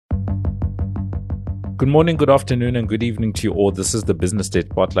Good morning, good afternoon, and good evening to you all. This is the Business Day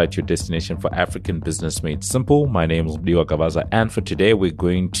Spotlight, your destination for African business made simple. My name is Mudiwa Gavaza, and for today, we're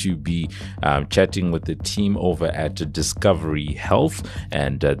going to be chatting with the team over at Discovery Health,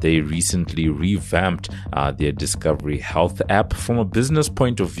 and they recently revamped their Discovery Health app. From a business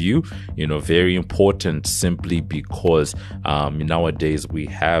point of view, very important simply because nowadays we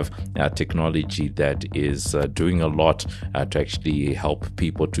have technology that is doing a lot to actually help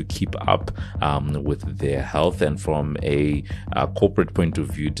people to keep up with their health. And from a corporate point of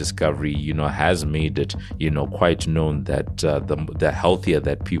view, Discovery has made it quite known that the healthier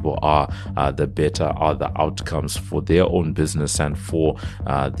that people are, the better are the outcomes for their own business and for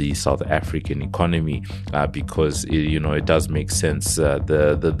the South African economy, because it does make sense.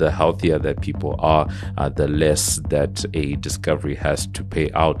 The healthier that people are, the less that a Discovery has to pay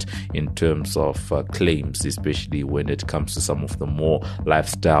out in terms of claims, especially when it comes to some of the more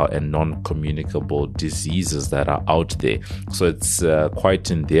lifestyle and non-communicable diseases that are out there. So it's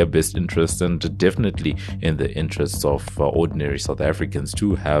quite in their best interest, and definitely in the interests of ordinary South Africans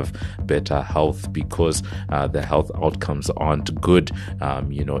to have better health, because the health outcomes aren't good,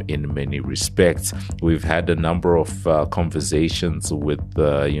 in many respects. We've had a number of conversations with,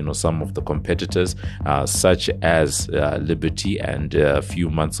 some of the competitors, such as Liberty, and a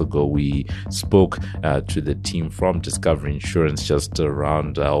few months ago we spoke to the team from Discovery Insurance just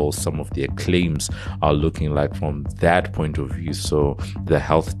around how some of their claims are looking like from that point of view. So the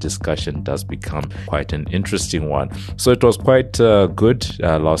health discussion does become quite an interesting one. So it was quite good.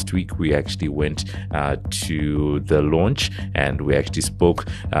 Last week we actually went to the launch, and we actually spoke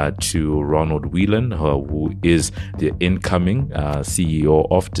to Ronald Whelan, who is the incoming CEO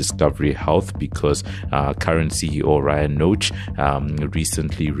of Discovery Health, because current CEO Ryan Noach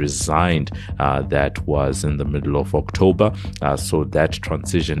recently resigned. That was in the middle of October. So that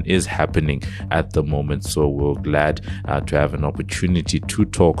transition is happening at the moment. So we're glad to have an opportunity to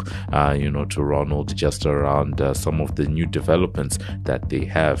talk, to Ronald just around some of the new developments that they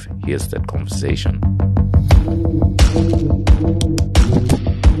have. Here's that conversation.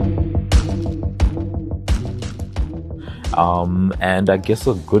 And I guess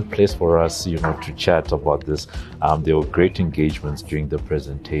a good place for us, to chat about this. There were great engagements during the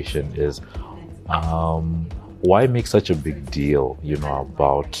presentation. Is why make such a big deal,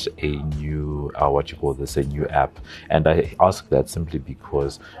 about a new, a new app? And I ask that simply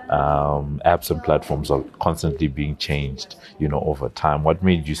because apps and platforms are constantly being changed, over time. What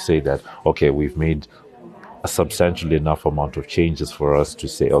made you say that, okay, we've made a substantial enough amount of changes for us to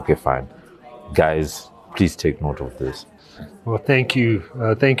say, okay, fine, guys, please take note of this? Well, thank you.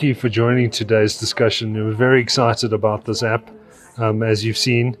 Thank you for joining today's discussion. We're very excited about this app. As you've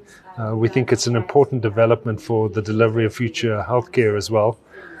seen, we think it's an important development for the delivery of future healthcare as well.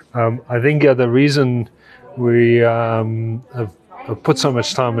 I think the reason we have put so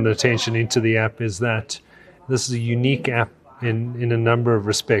much time and attention into the app is that this is a unique app in a number of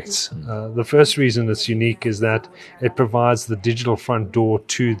respects. The first reason it's unique is that it provides the digital front door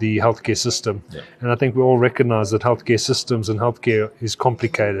to the healthcare system. Yeah. And I think we all recognize that healthcare systems and healthcare is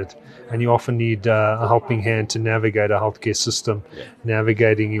complicated, and you often need a helping hand to navigate a healthcare system,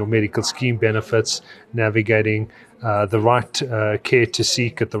 navigating your medical scheme benefits, navigating the right care to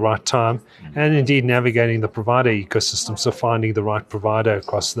seek at the right time, and indeed navigating the provider ecosystem, so finding the right provider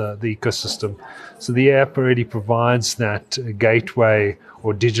across the ecosystem. So the app already provides that gateway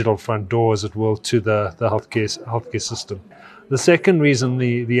or digital front door, as it will, to the healthcare system. The second reason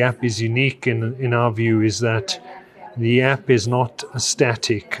the app is unique in our view is that the app is not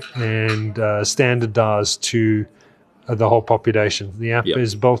static and standardized to the whole population. The app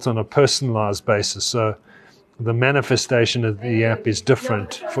is built on a personalized basis. So the manifestation of the app is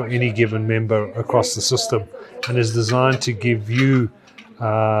different for any given member across the system, and is designed to give you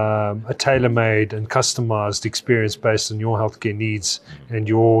a tailor-made and customized experience based on your healthcare needs and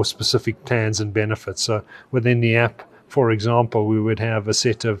your specific plans and benefits. So within the app, for example, we would have a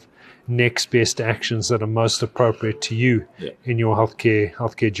set of next best actions that are most appropriate to you in your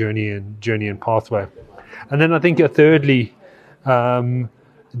healthcare journey and pathway. And then I think thirdly,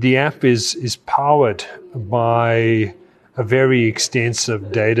 the app is powered by a very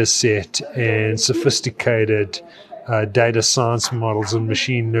extensive data set and sophisticated data science models and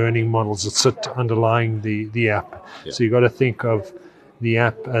machine learning models that sit underlying the app. Yeah. So you've got to think of the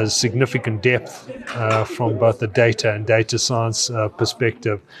app as significant depth from both the data and data science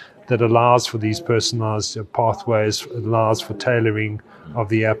perspective that allows for these personalized pathways, allows for tailoring of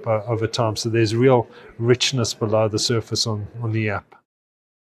the app over time. So there's real richness below the surface on the app.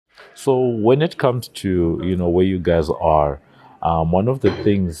 So when it comes to, where you guys are, One of the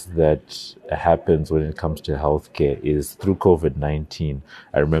things that happens when it comes to healthcare is through COVID-19.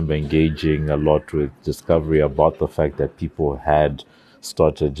 I remember engaging a lot with Discovery about the fact that people had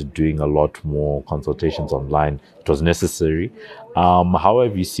started doing a lot more consultations online. It was necessary. How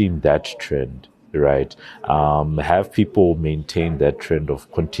have you seen that trend? Right. Have people maintained that trend of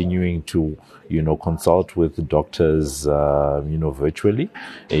continuing to, consult with doctors, virtually,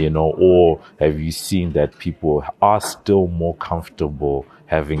 or have you seen that people are still more comfortable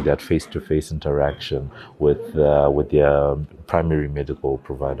having that face-to-face interaction with their primary medical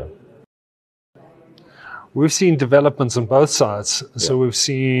provider? We've seen developments on both sides. So we've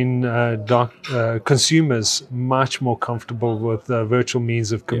seen consumers much more comfortable with virtual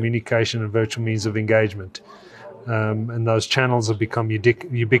means of communication and virtual means of engagement. And those channels have become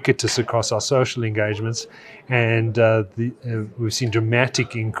ubiquitous across our social engagements. And we've seen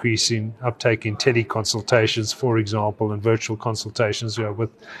dramatic increase in uptake in teleconsultations, for example, and virtual consultations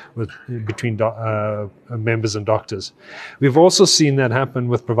between members and doctors. We've also seen that happen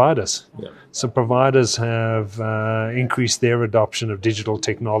with providers. So providers have increased their adoption of digital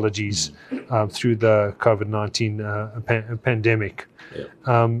technologies through the COVID-19 pandemic.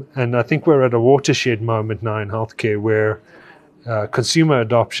 And I think we're at a watershed moment now in healthcare where consumer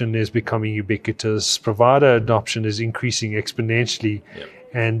adoption is becoming ubiquitous, provider adoption is increasing exponentially,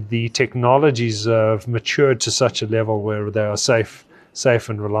 and the technologies have matured to such a level where they are safe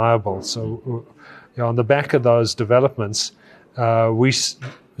and reliable. So on the back of those developments, we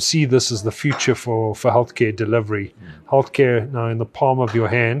see this as the future for healthcare delivery. Healthcare now in the palm of your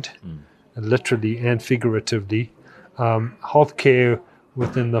hand, literally and figuratively. Healthcare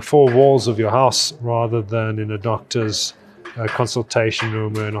within the four walls of your house rather than in a doctor's consultation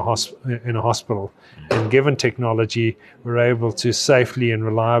room or in a hospital. And given technology, we're able to safely and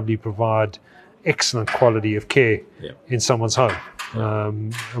reliably provide excellent quality of care in someone's home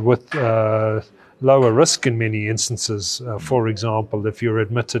with lower risk in many instances. For example, if you're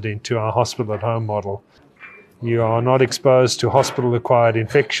admitted into our hospital at home model, you are not exposed to hospital-acquired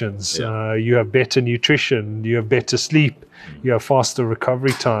infections. You have better nutrition. You have better sleep. You have faster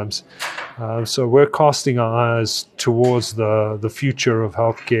recovery times. So we're casting our eyes towards the future of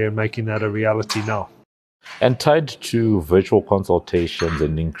healthcare, making that a reality now. And tied to virtual consultations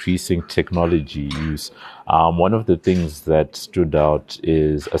and increasing technology use, one of the things that stood out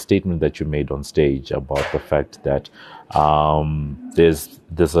is a statement that you made on stage about the fact that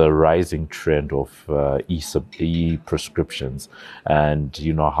there's a rising trend of e-prescriptions, and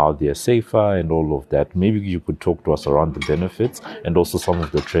how they're safer and all of that. Maybe you could talk to us around the benefits and also some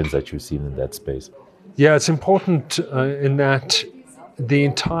of the trends that you've seen in that space. Yeah, it's important in that the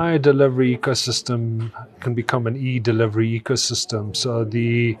entire delivery ecosystem can become an e-delivery ecosystem. So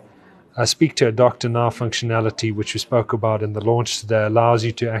the Speak to a Doctor Now functionality, which we spoke about in the launch today, allows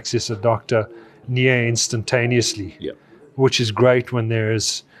you to access a doctor near instantaneously, which is great when there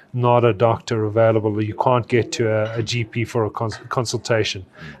is not a doctor available or you can't get to a GP for a consultation.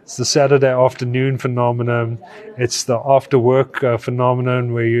 It's the Saturday afternoon phenomenon. It's the after work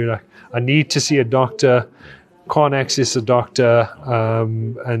phenomenon where you're like, I need to see a doctor, can't access a doctor,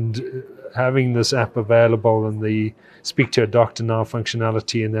 and having this app available and the Speak to a Doctor Now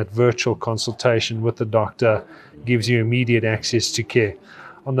functionality and that virtual consultation with the doctor gives you immediate access to care.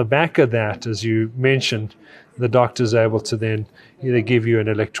 On the back of that, as you mentioned, the doctor is able to then either give you an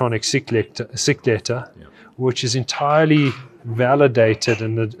electronic sick letter, which is entirely validated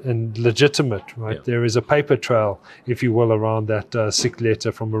and legitimate, right? There is a paper trail, if you will, around that sick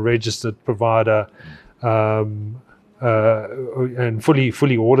letter from a registered provider, and fully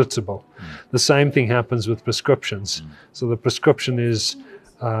auditable. The same thing happens with prescriptions. So the prescription is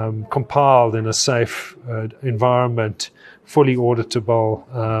compiled in a safe environment, fully auditable,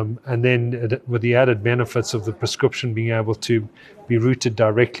 and then with the added benefits of the prescription being able to be routed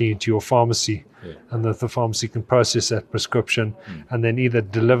directly into your pharmacy, and that the pharmacy can process that prescription and then either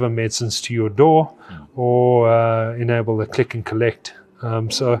deliver medicines to your door or enable a click and collect.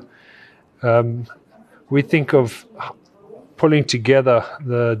 We think of pulling together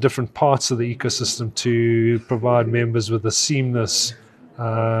the different parts of the ecosystem to provide members with a seamless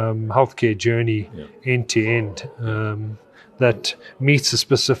healthcare journey end to end that meets a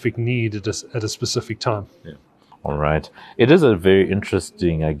specific need at a specific time. All right. It is a very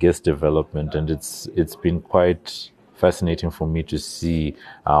interesting, development, and it's been quite fascinating for me to see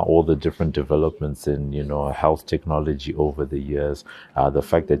all the different developments in health technology over the years. The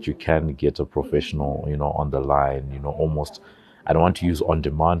fact that you can get a professional on the line almost I don't want to use on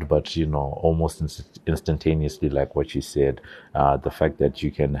demand, but almost instantaneously, like what you said, the fact that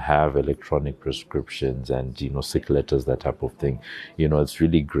you can have electronic prescriptions and sick letters, that type of thing, it's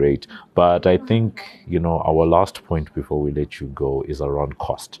really great. But I think our last point before we let you go is around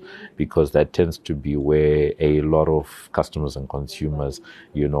cost, because that tends to be where a lot of customers and consumers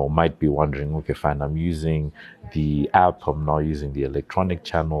might be wondering, okay, fine, I'm using the app, I'm now using the electronic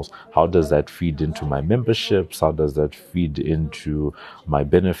channels, how does that feed into my memberships, how does that feed into my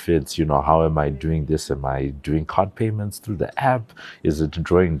benefits, how am I doing this, am I doing card payments through the app, is it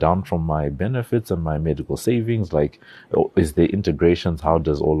drawing down from my benefits and my medical savings, like, is there integrations, how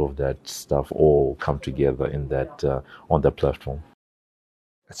does all of that stuff all come together in that on the platform?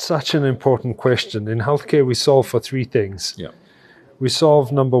 It's such an important question. In healthcare, we solve for three things. Yeah. We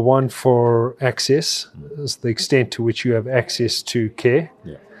solve, number one, for access, is the extent to which you have access to care.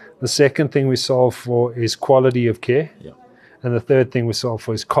 Yeah. The second thing we solve for is quality of care. Yeah. And the third thing we solve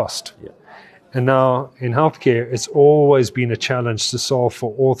for is cost. Yeah. And now in healthcare, it's always been a challenge to solve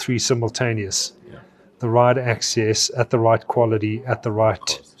for all three simultaneous. Yeah. The right access, at the right quality, at the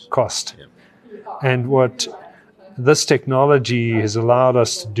right cost. Yeah. And what this technology has allowed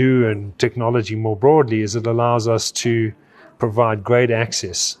us to do, and technology more broadly, is it allows us to provide great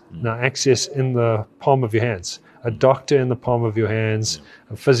access. Now, access in the palm of your hands. A doctor in the palm of your hands,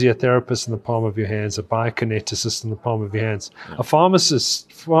 a physiotherapist in the palm of your hands, a biokineticist in the palm of your hands, a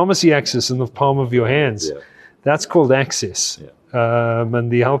pharmacy access in the palm of your hands. Yeah. That's called access. Yeah. And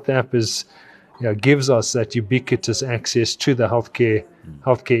the health app gives us that ubiquitous access to the healthcare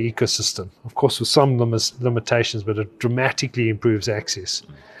ecosystem. Of course, with some limitations, but it dramatically improves access.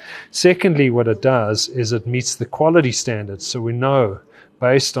 Secondly, what it does is it meets the quality standards. So we know,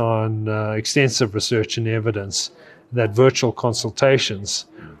 based on extensive research and evidence, that virtual consultations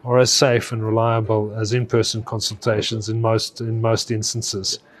are as safe and reliable as in-person consultations in most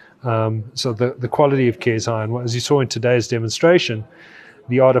instances. So the quality of care is high. And as you saw in today's demonstration,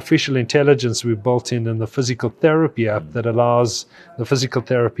 the artificial intelligence we built in the physical therapy app that allows the physical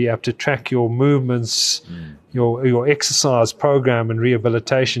therapy app to track your movements, your exercise program and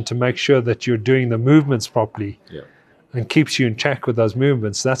rehabilitation to make sure that you're doing the movements properly. Yeah. And keeps you in check with those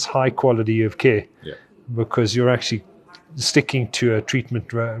movements. That's high quality of care, because you're actually sticking to a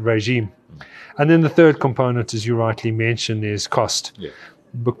treatment regime. And then the third component, as you rightly mentioned, is cost. Yeah.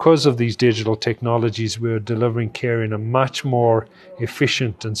 Because of these digital technologies, we're delivering care in a much more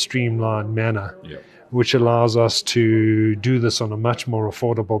efficient and streamlined manner, which allows us to do this on a much more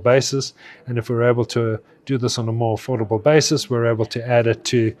affordable basis. And if we're able to do this on a more affordable basis, we're able to add it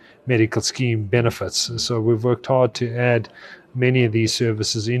to medical scheme benefits. So we've worked hard to add many of these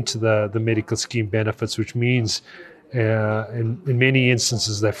services into the medical scheme benefits, which means in many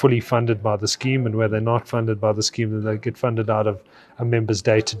instances they're fully funded by the scheme, and where they're not funded by the scheme, then they get funded out of a member's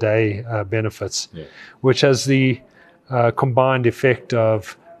day-to-day benefits, which has the combined effect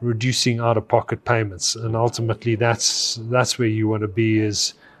of reducing out-of-pocket payments. And ultimately that's where you want to be,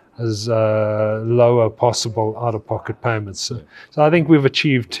 is as lower possible out-of-pocket payments. So I think we've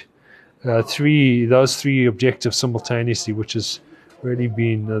achieved those three objectives simultaneously, which has really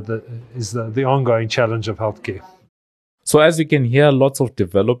been the ongoing challenge of healthcare. So as you can hear, lots of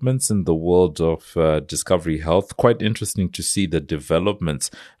developments in the world of Discovery Health. Quite interesting to see the developments,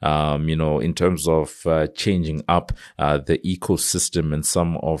 in terms of changing up the ecosystem and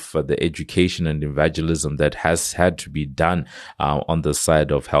some of the education and evangelism that has had to be done on the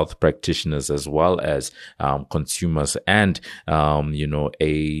side of health practitioners as well as consumers and,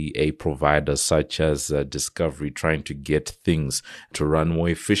 a provider such as Discovery, trying to get things to run more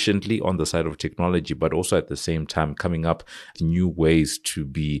efficiently on the side of technology, but also at the same time coming up new ways to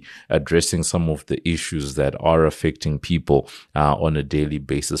be addressing some of the issues that are affecting people on a daily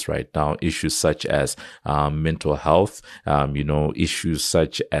basis right now. Issues such as mental health, issues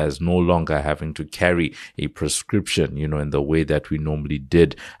such as no longer having to carry a prescription, in the way that we normally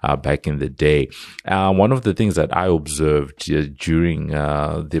did back in the day. One of the things that I observed during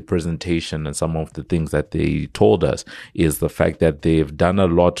the presentation and some of the things that they told us is the fact that they've done a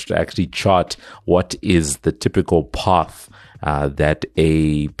lot to actually chart what is the typical path that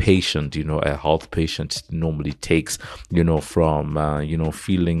a patient, a health patient normally takes, from,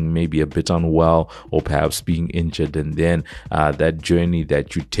 feeling maybe a bit unwell or perhaps being injured. And then that journey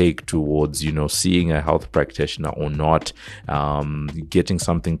that you take towards, seeing a health practitioner or not, getting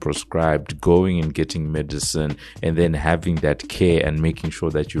something prescribed, going and getting medicine, and then having that care and making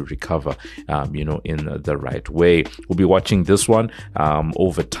sure that you recover, in the right way. We'll be watching this one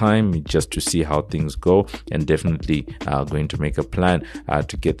over time just to see how things go, and definitely going to make a plan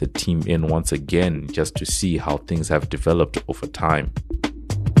to get the team in once again, just to see how things have developed over time.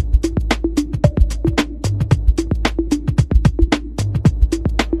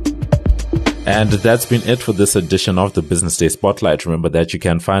 And that's been it for this edition of the Business Day Spotlight. Remember that you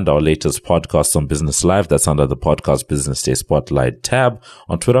can find our latest podcasts on Business Live. That's under the Podcast Business Day Spotlight tab.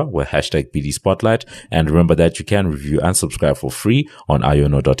 On Twitter, we're #BD Spotlight. And remember that you can review and subscribe for free on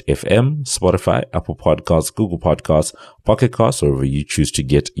iono.fm, Spotify, Apple Podcasts, Google Podcasts, Pocket Casts, or wherever you choose to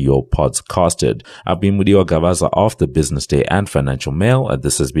get your pods casted. I've been Mudiwa Gavaza of the Business Day and Financial Mail, and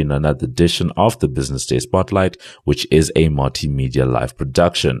this has been another edition of the Business Day Spotlight, which is a multimedia live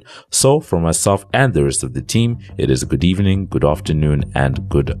production. So from myself and the rest of the team, it is a good evening, good afternoon, and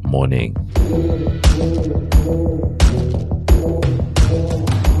good morning.